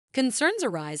Concerns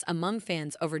arise among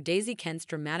fans over Daisy Kent's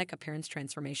dramatic appearance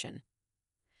transformation.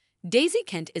 Daisy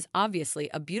Kent is obviously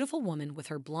a beautiful woman with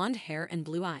her blonde hair and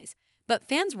blue eyes, but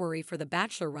fans worry for the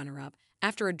Bachelor runner-up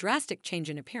after a drastic change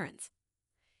in appearance.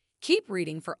 Keep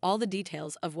reading for all the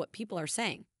details of what people are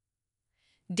saying.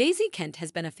 Daisy Kent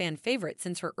has been a fan favorite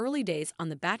since her early days on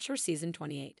The Bachelor season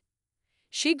 28.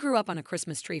 She grew up on a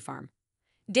Christmas tree farm.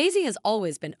 Daisy has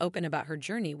always been open about her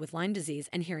journey with Lyme disease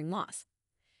and hearing loss.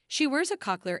 She wears a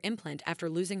cochlear implant after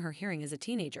losing her hearing as a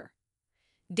teenager.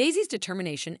 Daisy's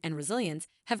determination and resilience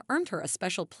have earned her a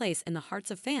special place in the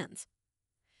hearts of fans.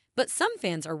 But some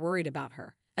fans are worried about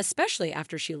her, especially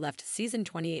after she left season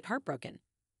 28 heartbroken.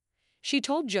 She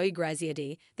told Joey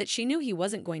Graziadei that she knew he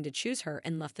wasn't going to choose her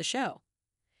and left the show.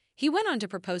 He went on to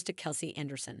propose to Kelsey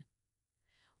Anderson.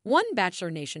 One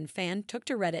Bachelor Nation fan took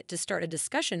to Reddit to start a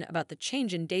discussion about the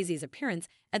change in Daisy's appearance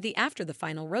at the After the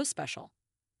Final Rose special.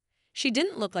 She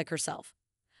didn't look like herself.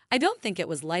 I don't think it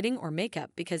was lighting or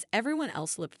makeup because everyone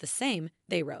else looked the same,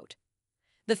 they wrote.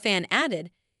 The fan added,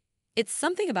 "It's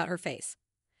something about her face.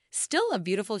 Still a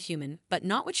beautiful human, but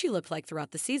not what she looked like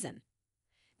throughout the season."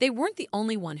 They weren't the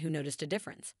only one who noticed a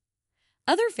difference.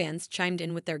 Other fans chimed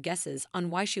in with their guesses on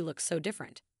why she looks so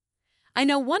different. "I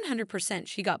know 100%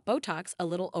 she got Botox a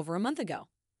little over a month ago.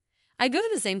 I go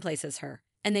to the same place as her,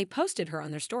 and they posted her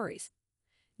on their stories.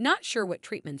 Not sure what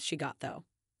treatments she got, though.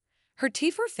 Her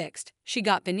teeth were fixed, she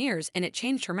got veneers, and it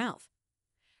changed her mouth.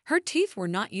 Her teeth were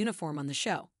not uniform on the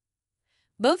show.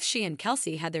 Both she and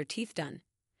Kelsey had their teeth done.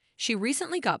 She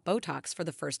recently got Botox for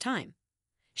the first time.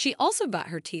 She also got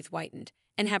her teeth whitened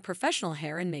and had professional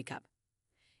hair and makeup.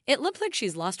 It looked like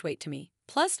she's lost weight to me,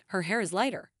 plus her hair is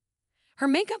lighter. Her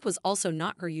makeup was also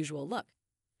not her usual look.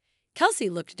 Kelsey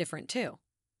looked different too."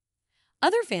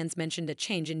 Other fans mentioned a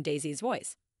change in Daisy's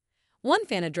voice. One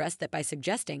fan addressed that by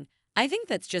suggesting, "I think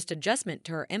that's just adjustment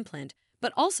to her implant,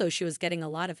 but also she was getting a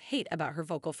lot of hate about her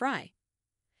vocal fry."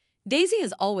 Daisy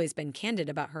has always been candid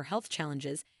about her health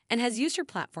challenges and has used her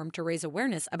platform to raise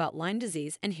awareness about Lyme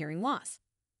disease and hearing loss.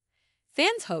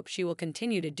 Fans hope she will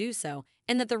continue to do so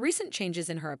and that the recent changes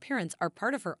in her appearance are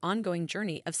part of her ongoing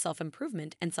journey of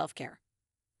self-improvement and self-care.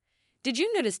 Did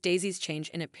you notice Daisy's change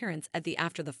in appearance at the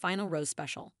After the Final Rose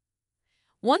special?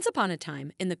 Once upon a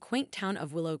time, in the quaint town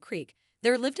of Willow Creek,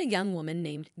 there lived a young woman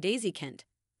named Daisy Kent.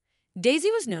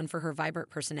 Daisy was known for her vibrant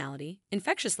personality,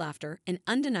 infectious laughter, and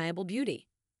undeniable beauty.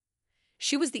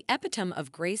 She was the epitome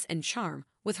of grace and charm,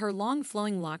 with her long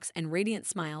flowing locks and radiant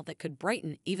smile that could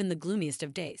brighten even the gloomiest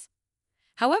of days.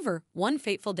 However, one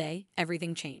fateful day,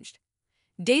 everything changed.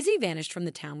 Daisy vanished from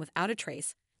the town without a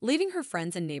trace, leaving her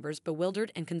friends and neighbors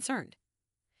bewildered and concerned.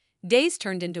 Days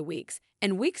turned into weeks,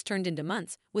 and weeks turned into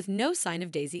months, with no sign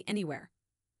of Daisy anywhere.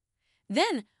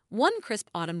 Then, one crisp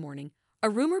autumn morning, a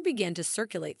rumor began to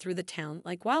circulate through the town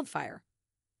like wildfire.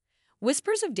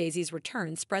 Whispers of Daisy's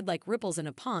return spread like ripples in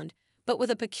a pond, but with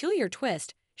a peculiar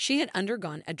twist, she had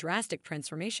undergone a drastic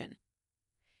transformation.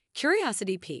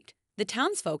 Curiosity piqued. The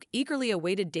townsfolk eagerly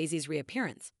awaited Daisy's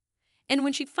reappearance, and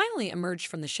when she finally emerged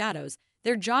from the shadows,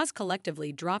 their jaws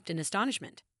collectively dropped in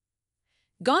astonishment.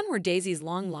 Gone were Daisy's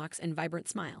long locks and vibrant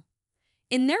smile.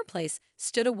 In their place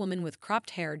stood a woman with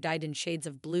cropped hair dyed in shades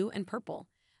of blue and purple,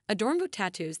 adorned with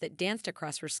tattoos that danced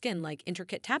across her skin like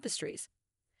intricate tapestries.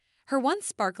 Her once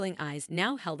sparkling eyes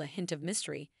now held a hint of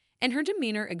mystery, and her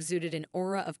demeanor exuded an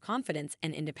aura of confidence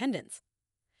and independence.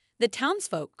 The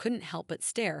townsfolk couldn't help but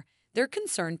stare, their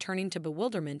concern turning to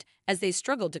bewilderment as they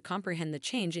struggled to comprehend the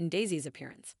change in Daisy's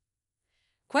appearance.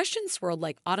 Questions swirled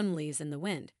like autumn leaves in the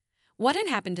wind. What had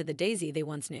happened to the Daisy they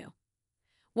once knew?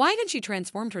 Why had she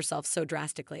transformed herself so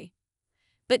drastically?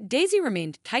 But Daisy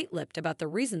remained tight-lipped about the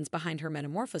reasons behind her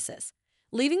metamorphosis,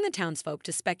 leaving the townsfolk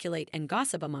to speculate and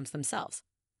gossip amongst themselves.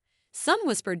 Some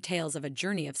whispered tales of a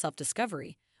journey of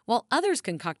self-discovery, while others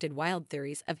concocted wild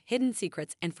theories of hidden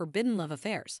secrets and forbidden love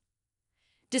affairs.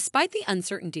 Despite the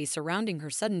uncertainty surrounding her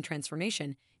sudden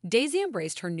transformation, Daisy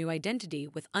embraced her new identity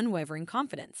with unwavering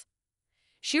confidence.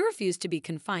 She refused to be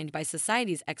confined by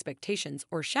society's expectations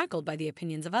or shackled by the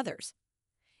opinions of others.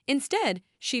 Instead,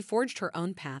 she forged her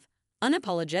own path,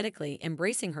 unapologetically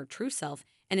embracing her true self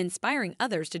and inspiring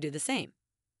others to do the same.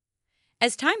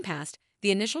 As time passed,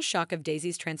 the initial shock of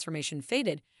Daisy's transformation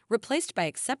faded, replaced by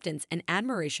acceptance and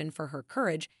admiration for her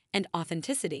courage and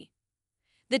authenticity.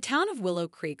 The town of Willow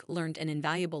Creek learned an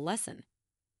invaluable lesson.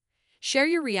 Share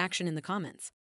your reaction in the comments.